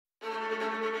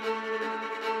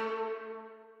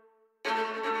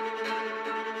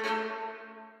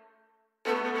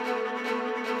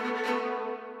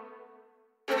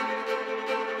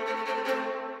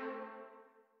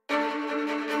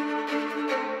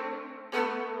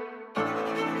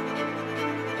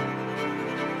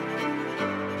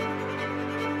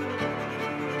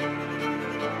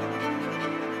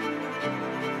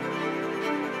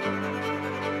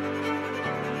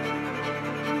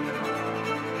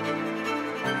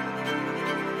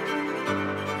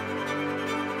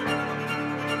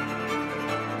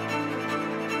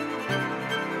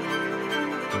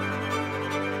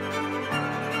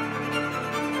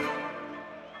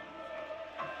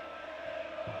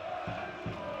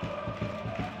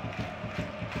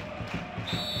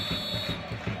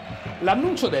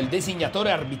L'annuncio del designatore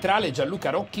arbitrale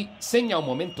Gianluca Rocchi segna un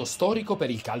momento storico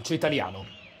per il calcio italiano.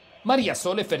 Maria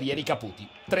Sole Ferrieri Caputi,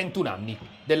 31 anni,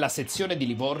 della sezione di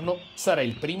Livorno, sarà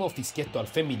il primo fischietto al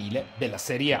femminile della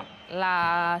Serie A.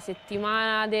 La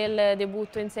settimana del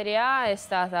debutto in Serie A è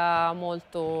stata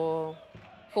molto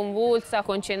convulsa,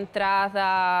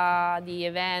 concentrata di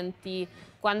eventi.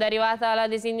 Quando è arrivata la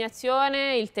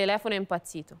designazione il telefono è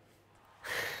impazzito.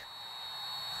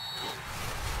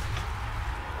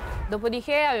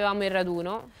 Dopodiché avevamo il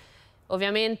raduno.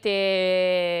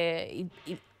 Ovviamente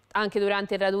anche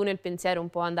durante il raduno il pensiero un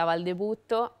po' andava al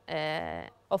debutto.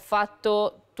 Ho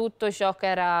fatto tutto ciò che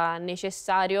era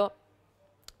necessario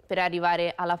per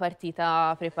arrivare alla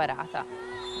partita preparata.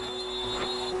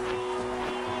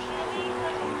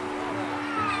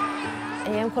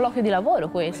 È un colloquio di lavoro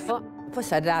questo. Poi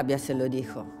si arrabbia se lo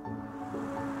dico.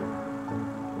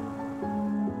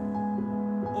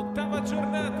 Ottava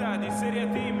giornata di Serie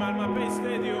A al Mapei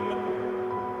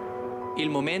Stadium. Il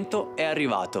momento è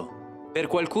arrivato. Per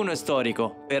qualcuno è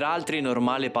storico, per altri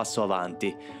normale passo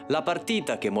avanti. La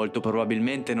partita che molto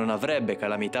probabilmente non avrebbe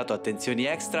calamitato attenzioni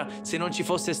extra se non ci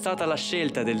fosse stata la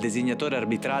scelta del designatore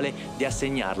arbitrale di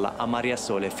assegnarla a Maria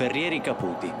Sole Ferrieri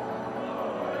Caputi.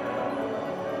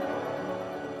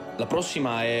 La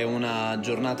prossima è una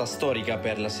giornata storica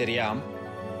per la Serie A.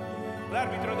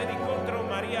 L'arbitro dell'incontro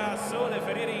Maria Sole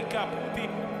Ferrieri Caputi.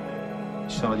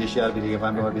 Ci sono 10 arbitri che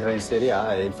vanno a arbitrare in Serie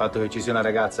A e il fatto che ci sia una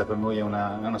ragazza per noi è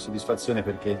una soddisfazione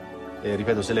perché,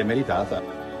 ripeto, se l'è meritata.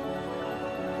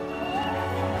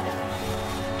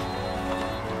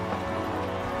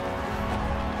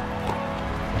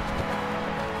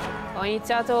 Ho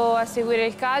iniziato a seguire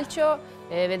il calcio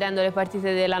vedendo le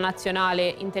partite della nazionale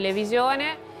in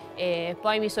televisione e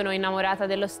poi mi sono innamorata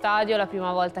dello stadio la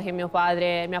prima volta che mio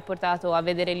padre mi ha portato a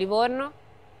vedere Livorno.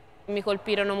 Mi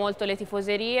colpirono molto le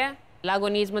tifoserie,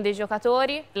 l'agonismo dei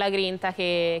giocatori, la grinta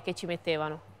che ci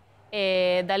mettevano.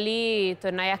 E da lì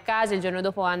tornai a casa, il giorno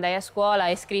dopo andai a scuola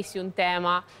e scrissi un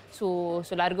tema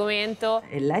sull'argomento.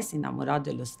 E lei si innamorò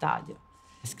dello stadio.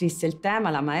 Scrisse il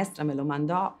tema, la maestra me lo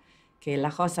mandò, che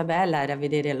la cosa bella era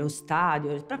vedere lo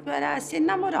stadio, si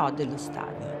innamorò dello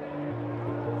stadio.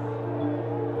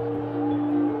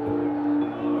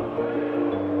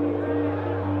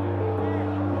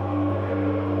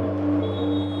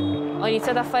 Ho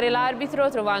iniziato a fare l'arbitro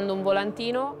trovando un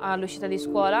volantino all'uscita di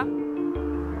scuola.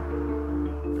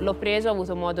 L'ho preso, ho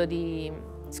avuto modo di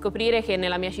scoprire che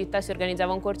nella mia città si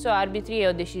organizzava un corso arbitri e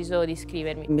ho deciso di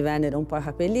iscrivermi. Mi vennero un po' i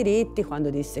capelli ritti quando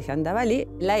disse che andava lì.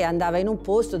 Lei andava in un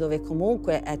posto dove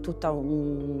comunque è tutta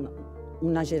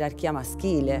una gerarchia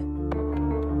maschile.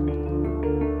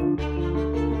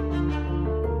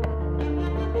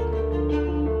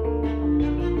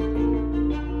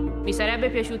 Mi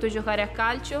sarebbe piaciuto giocare a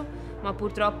calcio, ma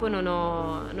purtroppo non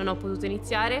ho potuto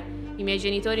iniziare. I miei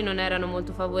genitori non erano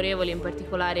molto favorevoli, in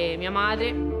particolare mia madre.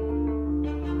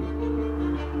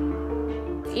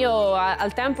 Io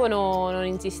al tempo non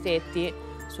insistetti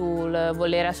sul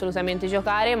voler assolutamente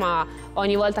giocare, ma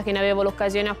ogni volta che ne avevo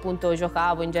l'occasione appunto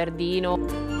giocavo in giardino.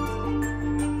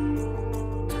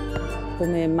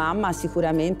 Come mamma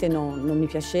sicuramente non mi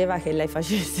piaceva che lei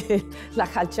facesse la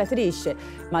calciatrice,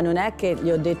 ma non è che gli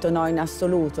ho detto no in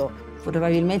assoluto.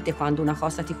 Probabilmente quando una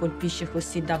cosa ti colpisce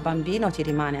così da bambino ti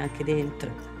rimane anche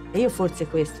dentro. E io forse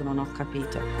questo non ho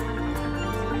capito.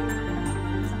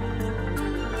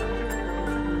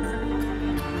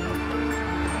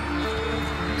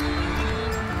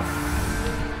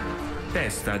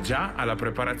 Testa già alla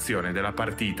preparazione della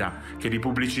partita, che di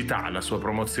pubblicità alla sua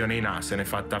promozione in A se n'è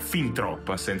fatta fin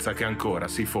troppa senza che ancora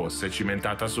si fosse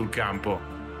cimentata sul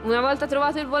campo. Una volta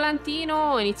trovato il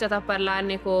volantino ho iniziato a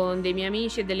parlarne con dei miei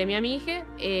amici e delle mie amiche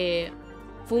e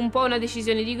fu un po' una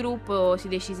decisione di gruppo, si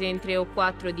decise in 3 o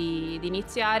 4 di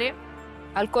iniziare.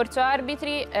 Al corso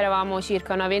arbitri eravamo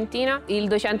circa una ventina, il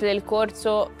docente del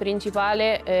corso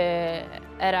principale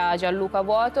era Gianluca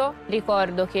Vuoto.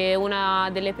 Ricordo che una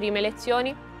delle prime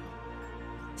lezioni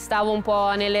stavo un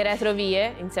po' nelle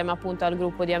retrovie insieme appunto al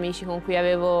gruppo di amici con cui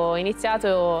avevo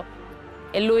iniziato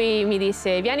e lui mi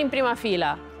disse vieni in prima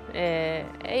fila e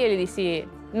io gli dissi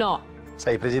no.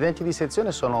 Sai, i presidenti di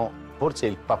sezione sono forse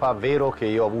il papà vero che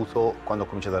io ho avuto quando ho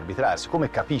cominciato ad arbitrare. Siccome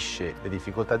capisce le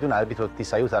difficoltà di un arbitro ti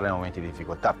sa aiutare nei momenti di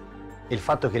difficoltà. Il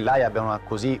fatto che l'AI abbia un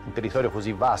territorio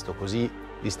così vasto, così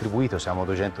distribuito, siamo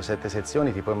 207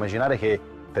 sezioni, ti puoi immaginare che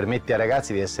permette ai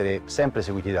ragazzi di essere sempre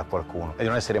seguiti da qualcuno e di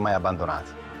non essere mai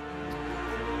abbandonati.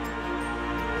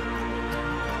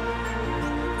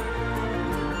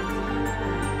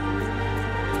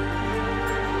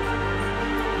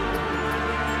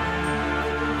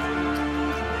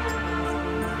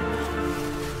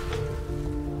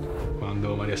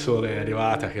 Maria Sole è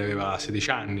arrivata che aveva 16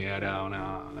 anni, era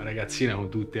una ragazzina con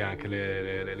tutte anche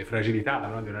le fragilità,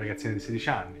 no? Di una ragazzina di 16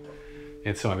 anni. E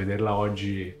insomma, vederla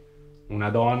oggi una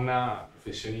donna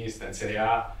professionista in Serie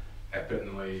A è per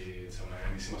noi insomma, una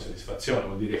grandissima soddisfazione.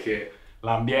 Vuol dire che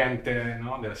l'ambiente,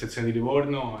 no, della sezione di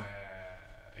Livorno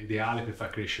è ideale per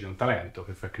far crescere un talento,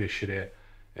 per far crescere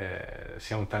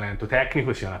sia un talento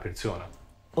tecnico sia una persona.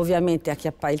 Ovviamente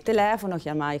acchiappai il telefono,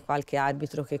 chiamai qualche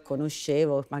arbitro che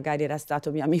conoscevo, magari era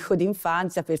stato mio amico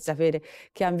d'infanzia, per sapere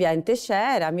che ambiente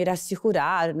c'era, mi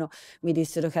rassicurarono, mi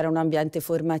dissero che era un ambiente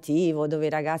formativo dove i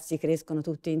ragazzi crescono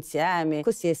tutti insieme.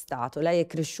 Così è stato, lei è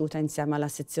cresciuta insieme alla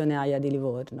sezione AIA di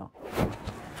Livorno.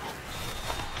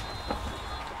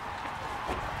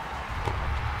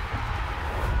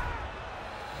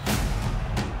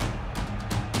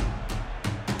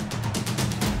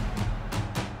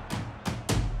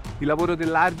 Il lavoro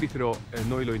dell'arbitro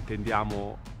noi lo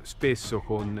intendiamo spesso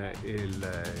con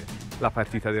la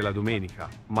partita della domenica,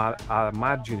 ma a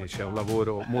margine c'è un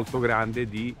lavoro molto grande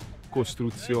di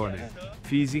costruzione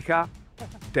fisica,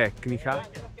 tecnica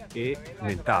e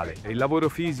mentale. Il lavoro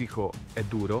fisico è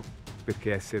duro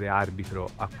perché essere arbitro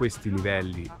a questi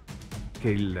livelli,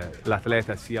 che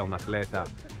l'atleta sia un atleta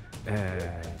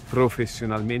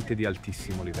professionalmente di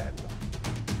altissimo livello.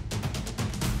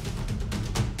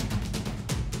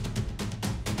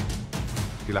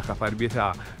 La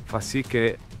caparbietà fa sì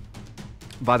che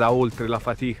vada oltre la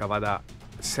fatica, vada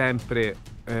sempre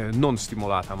non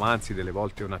stimolata, ma anzi delle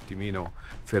volte un attimino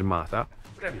fermata.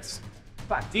 Bravissimo.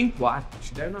 Parti in quarto,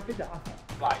 ci dai una pedata,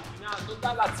 vai in alto,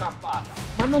 dai la zampata.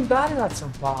 Ma non dare la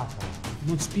zampata,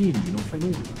 non spingi, non fai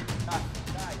nulla.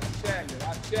 Dai,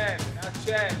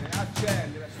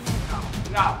 accelera,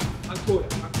 bravo, ancora.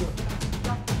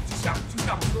 Ci siamo,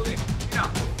 solo dentro, in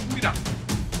alto, guida.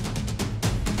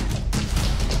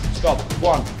 Stop,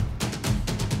 buono.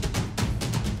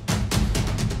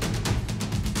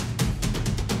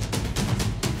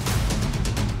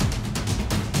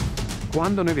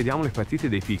 Quando noi vediamo le partite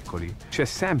dei piccoli, c'è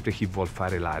sempre chi vuol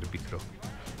fare l'arbitro.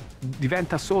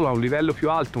 Diventa solo a un livello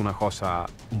più alto una cosa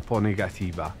un po'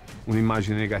 negativa,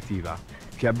 un'immagine negativa,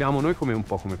 che abbiamo noi come un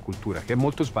po' come cultura, che è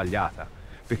molto sbagliata,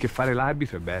 perché fare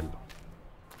l'arbitro è bello.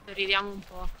 Ridiamo un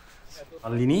po'.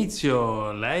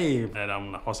 All'inizio lei era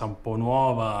una cosa un po'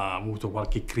 nuova, ha avuto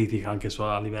qualche critica anche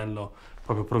a livello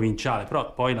proprio provinciale,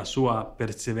 però poi la sua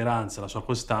perseveranza, la sua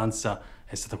costanza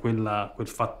è stata quel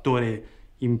fattore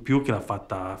in più che l'ha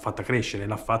fatta crescere,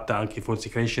 l'ha fatta anche forse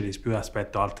crescere di più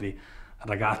rispetto a altri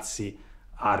ragazzi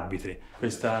arbitri.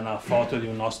 Questa è una foto di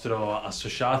un nostro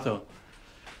associato,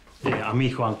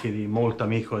 amico anche molto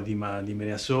amico di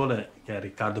Maria Sole, che è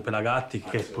Riccardo Pelagatti,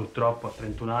 che purtroppo a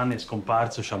 31 anni è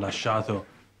scomparso, ci ha lasciato,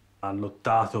 ha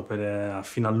lottato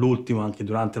fino all'ultimo anche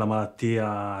durante la malattia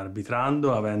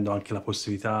arbitrando, avendo anche la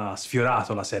possibilità, ha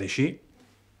sfiorato la Serie C.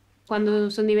 Quando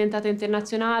sono diventata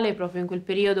internazionale, proprio in quel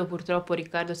periodo purtroppo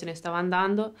Riccardo se ne stava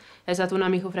andando, è stato un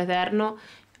amico fraterno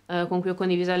con cui ho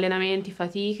condiviso allenamenti,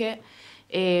 fatiche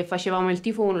e facevamo il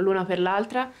tifo l'una per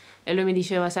l'altra e lui mi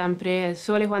diceva sempre: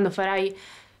 Sole, quando farai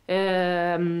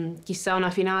chissà una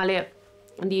finale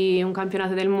di un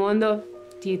campionato del mondo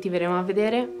ti verremo a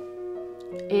vedere.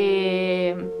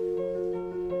 E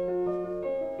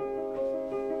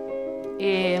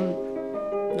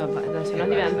vabbè, adesso non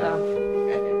diventa.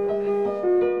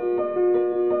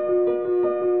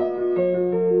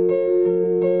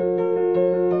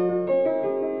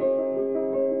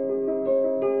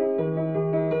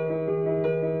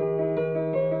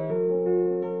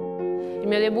 Il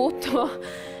mio debutto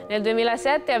nel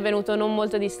 2007 è avvenuto non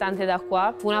molto distante da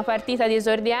qua. Fu una partita di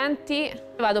esordienti,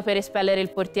 vado per espellere il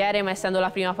portiere, ma essendo la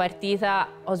prima partita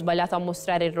ho sbagliato a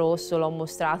mostrare il rosso, l'ho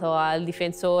mostrato al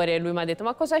difensore e lui mi ha detto: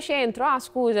 ma cosa c'entro? Ah,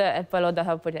 scusa, e poi l'ho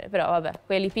dato al portiere. Però vabbè,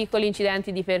 quelli piccoli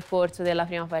incidenti di percorso della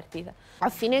prima partita. A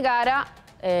fine gara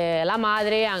la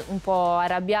madre, un po'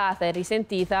 arrabbiata e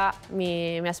risentita,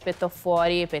 mi aspettò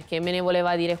fuori perché me ne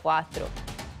voleva dire 4.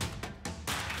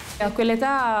 A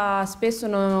quell'età spesso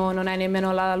non hai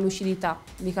nemmeno la lucidità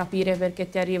di capire perché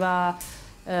ti arriva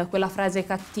quella frase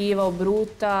cattiva o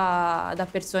brutta da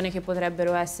persone che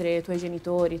potrebbero essere i tuoi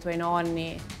genitori, i tuoi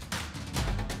nonni.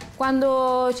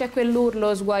 Quando c'è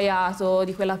quell'urlo sguaiato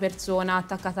di quella persona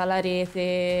attaccata alla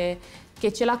rete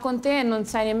che ce l'ha con te non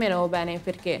sai nemmeno bene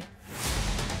perché.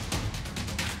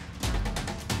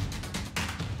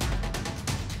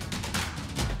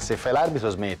 Se fai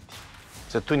l'arbitro smetti.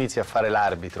 Se tu inizi a fare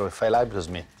l'arbitro e fai l'arbitro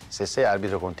smetti. Se sei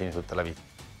arbitro continui tutta la vita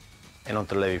e non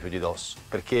te lo levi più di dosso,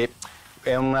 perché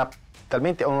è un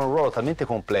ruolo talmente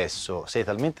complesso, sei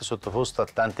talmente sottoposto a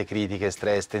tante critiche,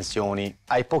 stress, tensioni,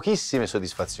 hai pochissime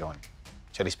soddisfazioni.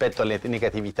 Cioè rispetto alle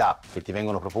negatività che ti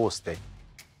vengono proposte,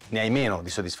 ne hai meno di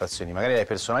soddisfazioni, magari le hai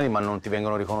personali ma non ti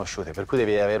vengono riconosciute, per cui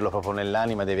devi averlo proprio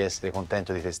nell'anima, devi essere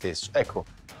contento di te stesso. Ecco,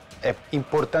 è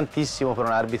importantissimo per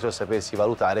un arbitro sapersi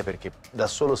valutare, perché da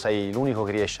solo sei l'unico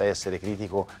che riesce a essere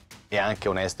critico e anche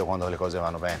onesto quando le cose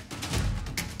vanno bene.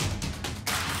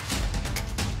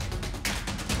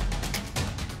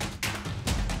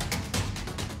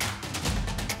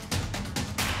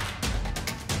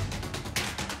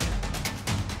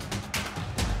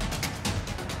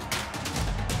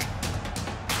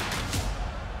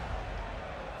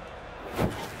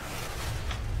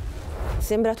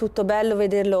 Sembra tutto bello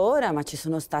vederlo ora, ma ci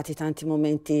sono stati tanti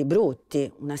momenti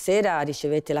brutti. Una sera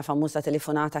ricevette la famosa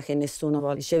telefonata che nessuno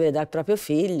vuole ricevere dal proprio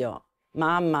figlio.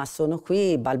 Mamma, sono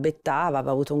qui, balbettava,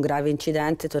 aveva avuto un grave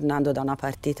incidente tornando da una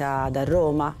partita da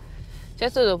Roma.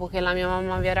 Certo, dopo che la mia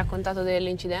mamma vi ha raccontato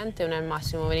dell'incidente, non è il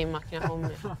massimo venire in macchina con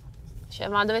me. Cioè,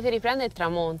 ma dovete riprendere il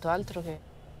tramonto, altro che...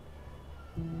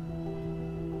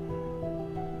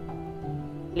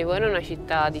 Livorno è una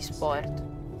città di sport.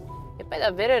 E poi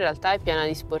davvero in realtà è piena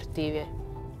di sportivi.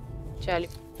 Cioè,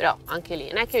 però anche lì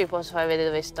non è che vi posso far vedere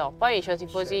dove sto. Poi c'ho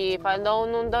tifosi, quando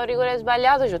non do un rigore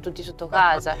sbagliato, c'ho tutti sotto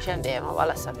casa. Cioè, ma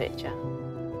valla a sapere, cioè.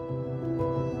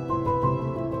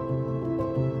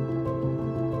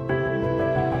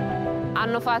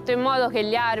 Hanno fatto in modo che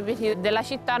gli arbitri della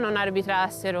città non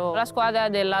arbitrassero la squadra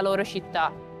della loro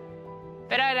città.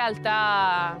 Però in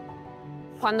realtà,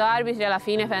 quando arbitri alla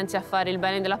fine pensi a fare il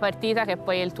bene della partita, che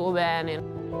poi è il tuo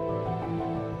bene.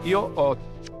 Io ho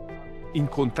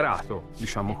incontrato,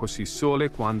 diciamo così, Sole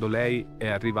quando lei è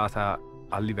arrivata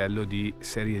al livello di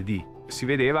Serie D. Si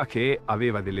vedeva che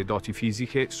aveva delle doti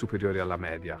fisiche superiori alla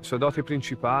media. La sua dote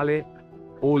principale,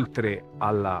 oltre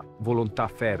alla volontà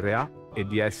ferrea e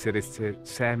di essere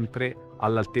sempre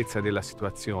all'altezza della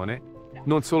situazione,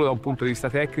 non solo da un punto di vista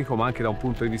tecnico, ma anche da un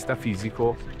punto di vista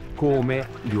fisico, come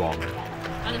gli uomini.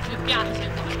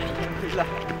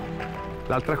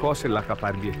 L'altra cosa è la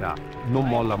caparbietà, non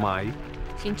molla mai.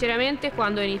 Sinceramente,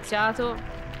 quando ho iniziato,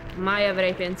 mai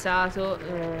avrei pensato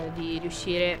di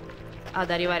riuscire ad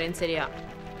arrivare in Serie A,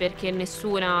 perché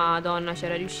nessuna donna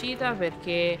c'era riuscita,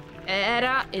 perché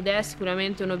era ed è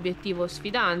sicuramente un obiettivo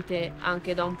sfidante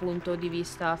anche da un punto di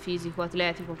vista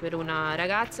fisico-atletico per una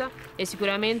ragazza, e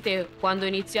sicuramente quando ho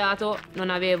iniziato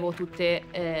non avevo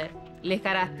tutte le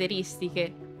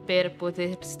caratteristiche per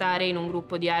poter stare in un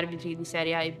gruppo di arbitri di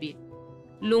Serie A e B.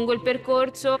 Lungo il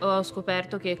percorso ho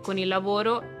scoperto che con il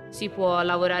lavoro si può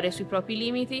lavorare sui propri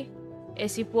limiti e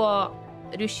si può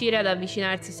riuscire ad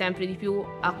avvicinarsi sempre di più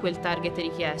a quel target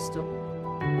richiesto.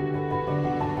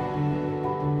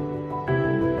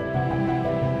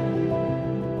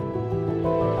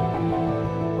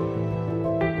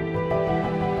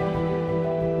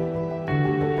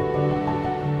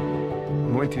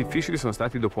 Momenti difficili sono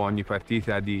stati dopo ogni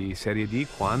partita di Serie D,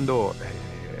 quando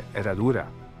era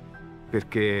dura,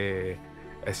 perché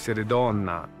essere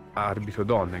donna, arbitro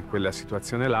donna in quella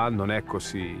situazione là non è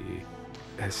così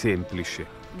semplice.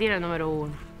 Dire il numero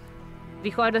uno.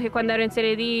 Ricordo che quando ero in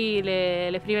Serie D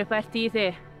le prime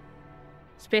partite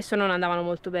spesso non andavano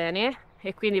molto bene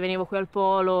e quindi venivo qui al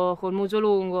polo col muso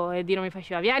lungo e Dino mi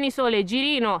faceva "Vieni Sole,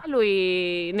 girino".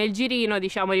 Lui nel girino,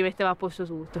 diciamo, rimetteva a posto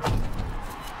tutto.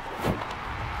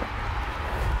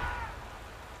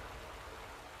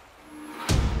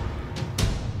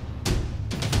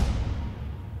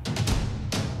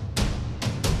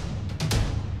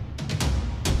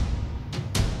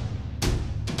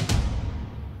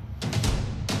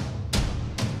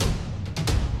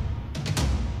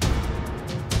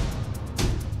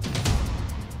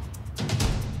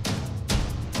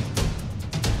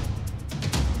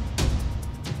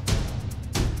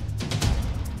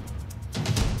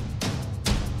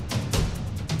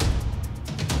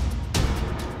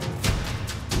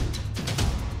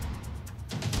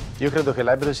 Io credo che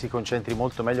l'arbitro si concentri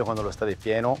molto meglio quando lo stadio è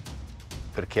pieno,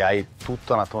 perché hai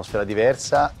tutta un'atmosfera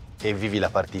diversa e vivi la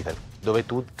partita, dove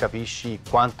tu capisci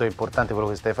quanto è importante quello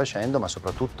che stai facendo, ma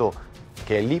soprattutto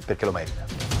che è lì perché lo merita.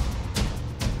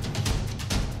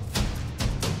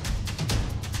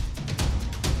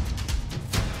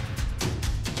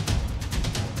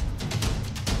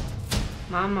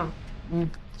 Mamma,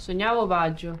 sognavo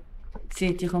Baggio.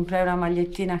 Sì, ti comprai una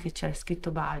magliettina che c'era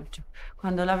scritto Baggio.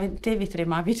 Quando la mettevi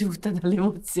tremavi tutta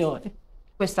dall'emozione.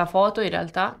 Questa foto in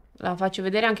realtà la faccio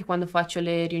vedere anche quando faccio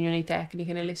le riunioni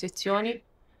tecniche nelle sezioni,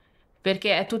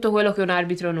 perché è tutto quello che un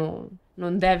arbitro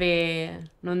non deve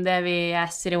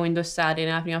essere o indossare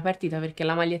nella prima partita, perché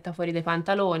la maglietta fuori dai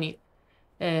pantaloni,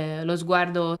 lo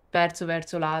sguardo perso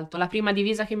verso l'alto. La prima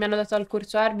divisa che mi hanno dato al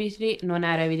corso arbitri non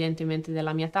era evidentemente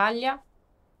della mia taglia,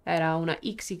 era una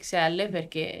XXL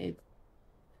perché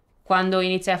quando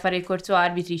iniziai a fare il corso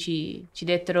arbitri ci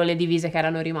dettero le divise che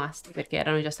erano rimaste perché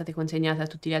erano già state consegnate a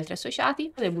tutti gli altri associati.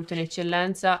 Il debutto in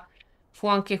eccellenza fu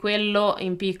anche quello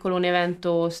in piccolo un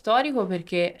evento storico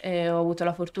perché ho avuto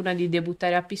la fortuna di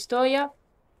debuttare a Pistoia.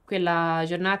 Quella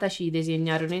giornata ci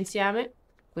disegnarono insieme,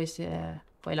 questa è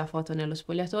poi la foto nello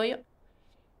spogliatoio.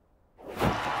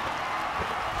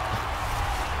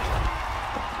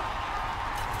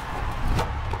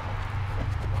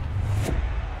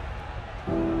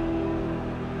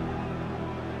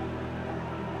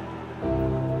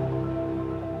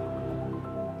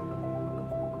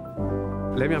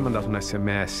 Lei mi ha mandato un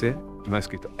SMS, mi ha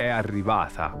scritto è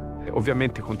arrivata,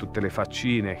 ovviamente con tutte le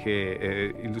faccine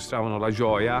che illustravano la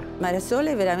gioia. Maria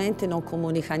Sole veramente non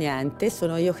comunica niente,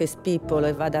 sono io che spippolo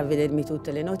e vado a vedermi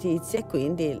tutte le notizie e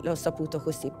quindi l'ho saputo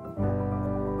così.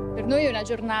 Per noi è una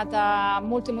giornata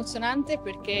molto emozionante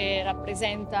perché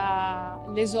rappresenta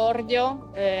l'esordio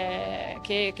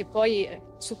che poi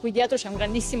su cui dietro c'è un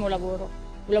grandissimo lavoro.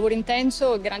 Un lavoro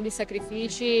intenso, grandi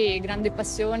sacrifici, grande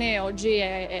passione. Oggi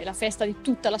è la festa di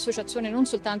tutta l'associazione, non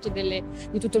soltanto di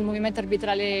tutto il movimento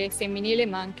arbitrale femminile,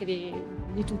 ma anche di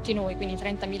tutti noi, quindi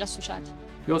 30.000 associati.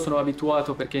 Io sono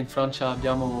abituato perché in Francia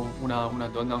abbiamo una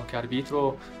donna anche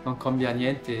arbitro, non cambia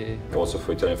niente. Also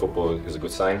for Italian football is a good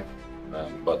sign,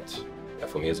 but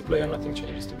for me as a player nothing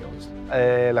changes, to be honest.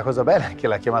 La cosa bella è che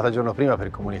l'ha chiamata il giorno prima per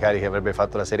comunicare che avrebbe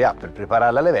fatto la Serie A, per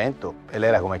prepararla all'evento, e lei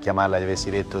era come chiamarla, gli avessi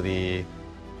detto di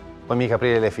puoi mica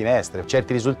aprire le finestre.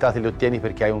 Certi risultati li ottieni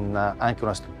perché hai anche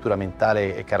una struttura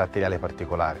mentale e caratteriale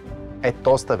particolare. È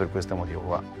tosta per questo motivo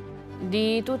qua.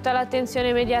 Di tutta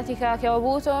l'attenzione mediatica che ho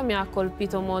avuto mi ha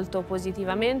colpito molto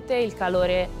positivamente il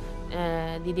calore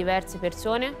di diverse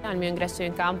persone. Al mio ingresso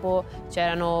in campo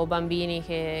c'erano bambini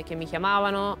che mi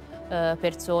chiamavano,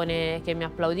 persone che mi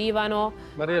applaudivano.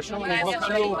 Maria Sole,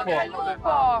 bocca al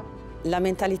lupo! La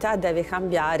mentalità deve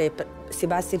cambiare, si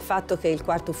basti il fatto che il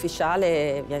quarto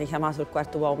ufficiale viene chiamato il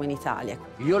quarto uomo in Italia.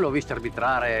 Io l'ho vista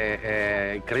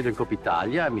arbitrare, credo in Coppa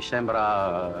Italia, mi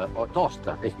sembra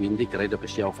tosta e quindi credo che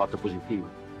sia un fatto positivo.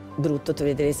 Brutto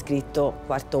vedere scritto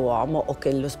quarto uomo o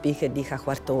che lo speaker dica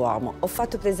quarto uomo. Ho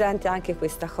fatto presente anche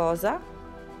questa cosa,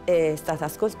 è stata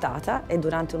ascoltata e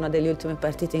durante una delle ultime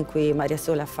partite in cui Maria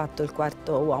Sole ha fatto il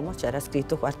quarto uomo c'era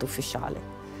scritto quarto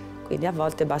ufficiale. Quindi a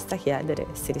volte basta chiedere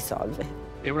e si risolve.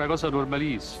 È una cosa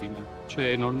normalissima,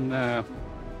 cioè non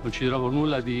ci trovo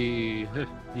nulla di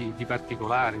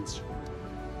particolare, insomma.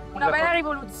 Una bella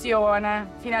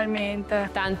rivoluzione, finalmente.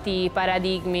 Tanti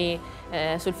paradigmi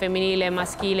sul femminile e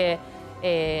maschile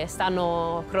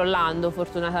stanno crollando,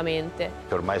 fortunatamente.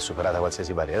 Ormai è superata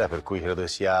qualsiasi barriera, per cui credo che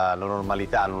sia la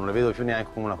normalità, non ne vedo più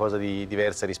neanche come una cosa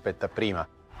diversa rispetto a prima.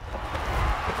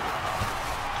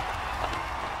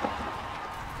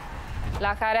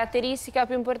 La caratteristica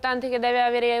più importante che deve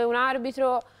avere un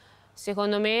arbitro,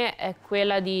 secondo me, è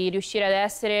quella di riuscire ad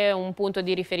essere un punto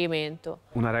di riferimento.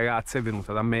 Una ragazza è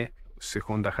venuta da me,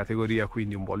 seconda categoria,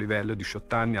 quindi un buon livello,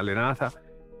 18 anni, allenata.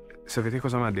 Sapete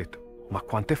cosa mi ha detto? Ma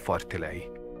quanto è forte lei?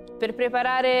 Per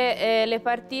preparare le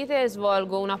partite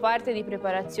svolgo una parte di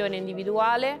preparazione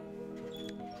individuale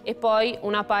e poi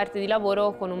una parte di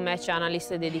lavoro con un match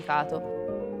analyst dedicato.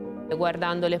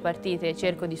 Guardando le partite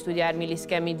cerco di studiarmi gli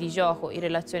schemi di gioco in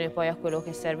relazione poi a quello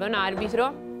che serve un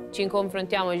arbitro. Ci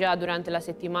confrontiamo già durante la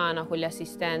settimana con gli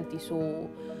assistenti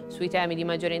sui temi di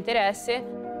maggiore interesse.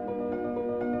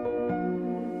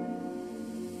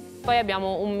 Poi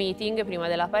abbiamo un meeting prima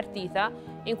della partita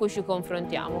in cui ci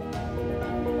confrontiamo.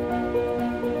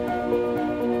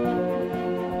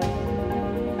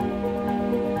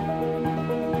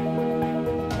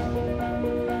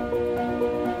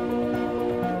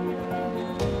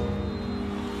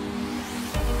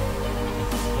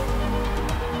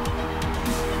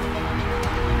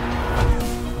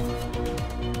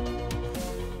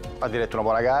 Ha diretto una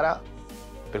buona gara,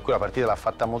 per cui la partita l'ha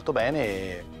fatta molto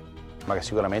bene, ma che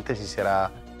sicuramente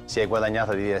si è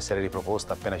guadagnata di essere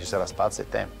riproposta appena ci sarà spazio e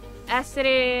tempo.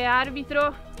 Essere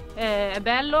arbitro è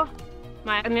bello,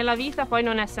 ma nella vita poi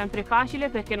non è sempre facile,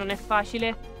 perché non è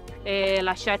facile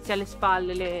lasciarsi alle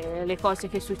spalle le cose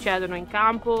che succedono in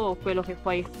campo o quello che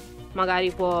poi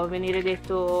magari può venire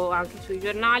detto anche sui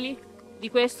giornali. Di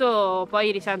questo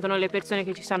poi risentono le persone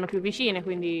che ci stanno più vicine,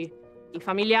 quindi i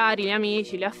familiari, gli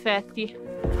amici, gli affetti.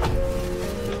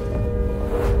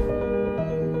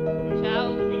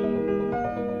 Ciao.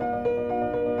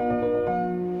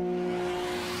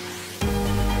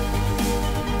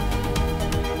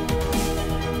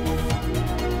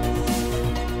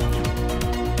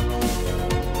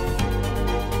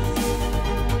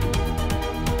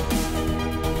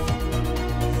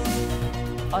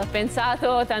 Ho Ho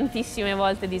pensato tantissime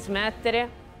volte di smettere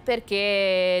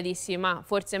perché dissi ma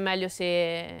forse è meglio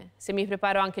se mi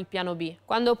preparo anche il piano B.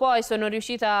 Quando poi sono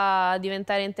riuscita a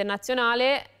diventare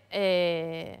internazionale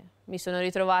mi sono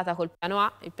ritrovata col piano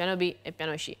A, il piano B e il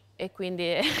piano C e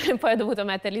quindi poi ho dovuto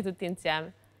metterli tutti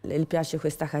insieme. Le piace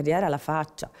questa carriera, la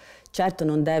faccia. Certo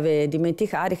non deve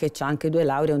dimenticare che c'ha anche 2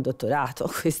 lauree e un dottorato,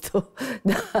 questo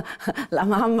la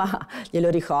mamma glielo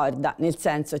ricorda, nel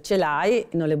senso ce l'hai,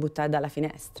 non le buttare dalla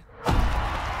finestra.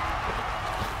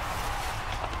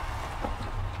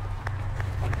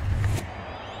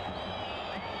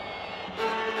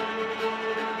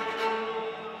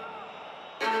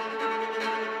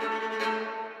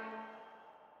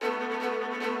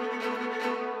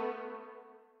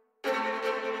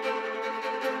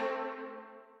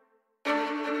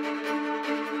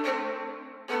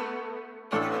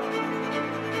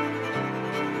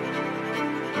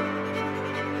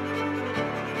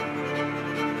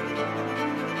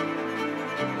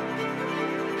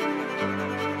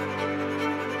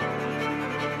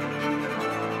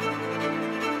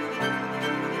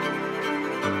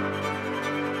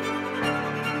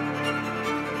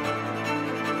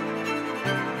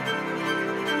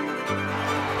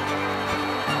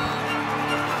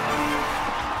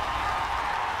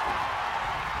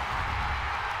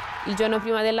 Il giorno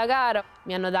prima della gara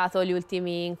mi hanno dato gli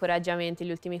ultimi incoraggiamenti, gli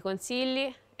ultimi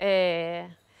consigli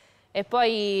e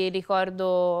poi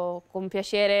ricordo con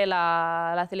piacere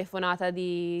la telefonata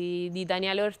di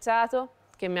Daniele Orsato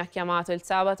che mi ha chiamato il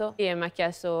sabato e mi ha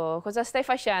chiesto cosa stai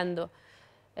facendo.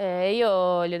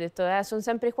 Io gli ho detto sono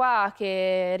sempre qua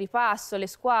che ripasso le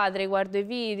squadre, guardo i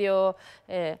video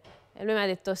e lui mi ha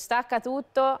detto stacca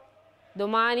tutto,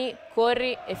 domani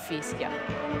corri e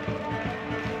fischia.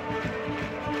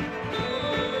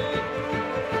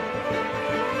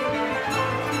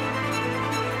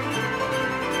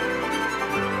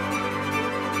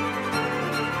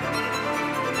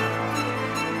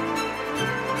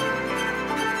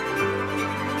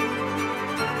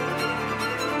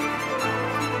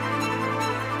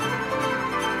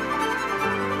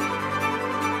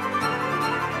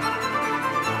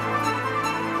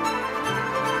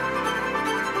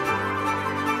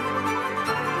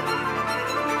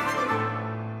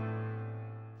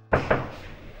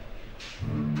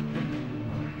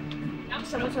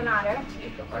 Possiamo suonare, ragazzi?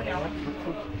 Proviamo.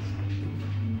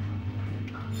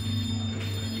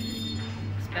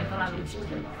 Aspetta la luce.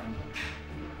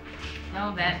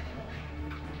 Andiamo bene.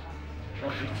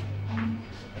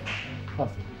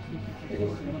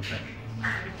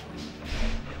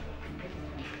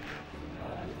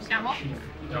 Siamo?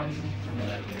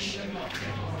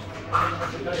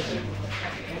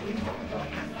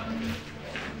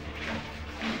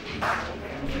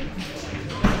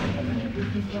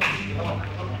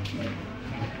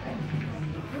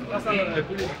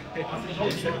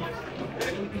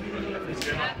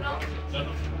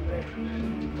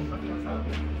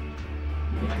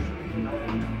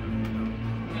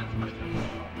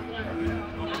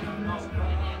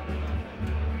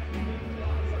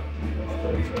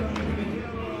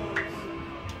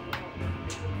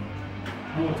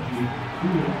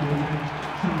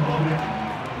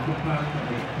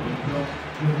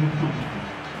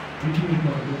 Vi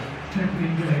ricordo sempre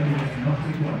indelebile nei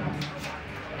nostri cuori.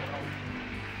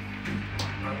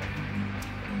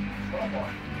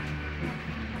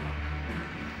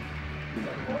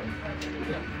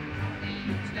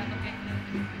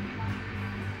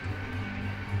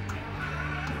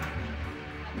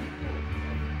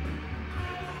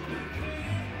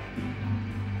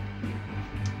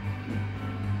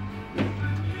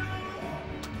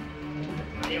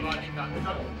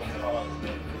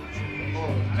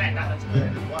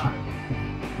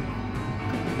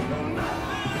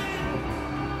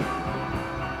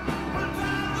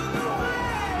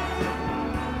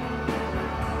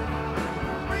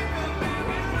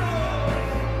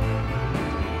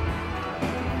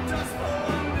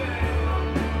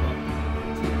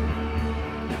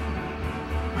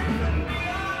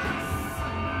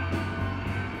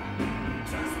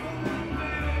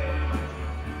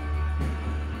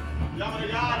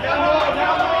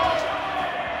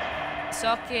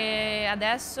 So che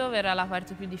adesso verrà la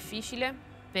parte più difficile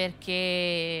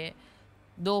perché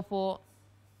dopo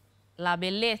la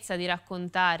bellezza di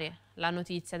raccontare la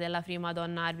notizia della prima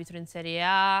donna arbitro in Serie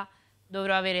A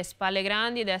dovrò avere spalle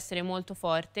grandi ed essere molto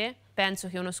forte. Penso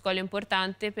che uno scoglio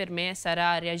importante per me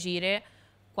sarà reagire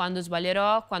quando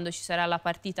sbaglierò, quando ci sarà la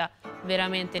partita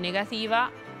veramente negativa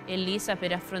e lì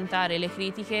sapere affrontare le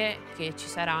critiche che ci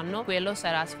saranno. Quello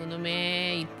sarà secondo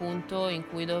me il punto in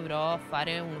cui dovrò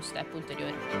fare uno step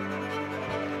ulteriore.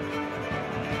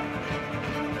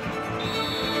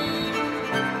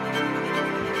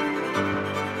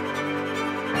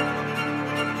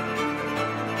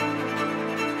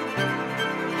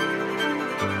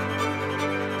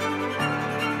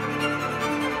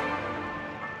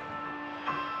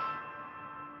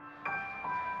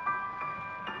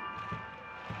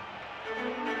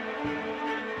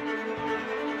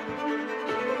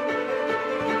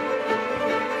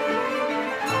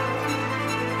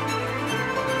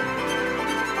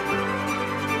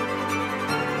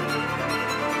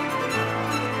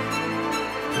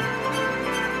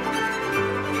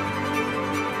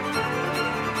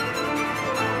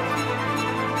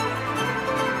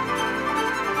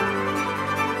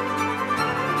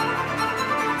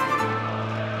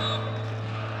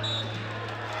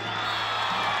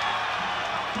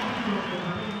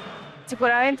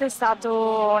 Sicuramente è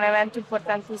stato un evento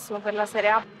importantissimo per la Serie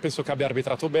A. Penso che abbia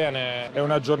arbitrato bene, è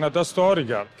una giornata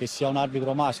storica. Che sia un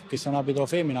arbitro maschio, che sia un arbitro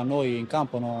femmina, a noi in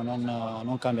campo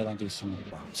non cambia tantissimo.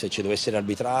 Se ci dovesse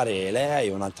arbitrare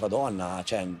lei o un'altra donna,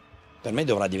 cioè, per me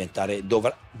dovrà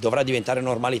diventare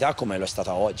normalità come lo è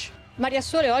stata oggi. Maria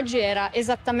Sole oggi era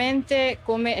esattamente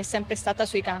come è sempre stata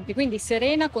sui campi, quindi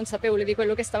serena, consapevole di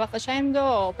quello che stava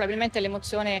facendo, probabilmente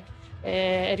l'emozione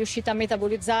è riuscita a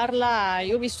metabolizzarla.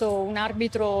 Io ho visto un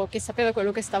arbitro che sapeva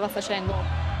quello che stava facendo.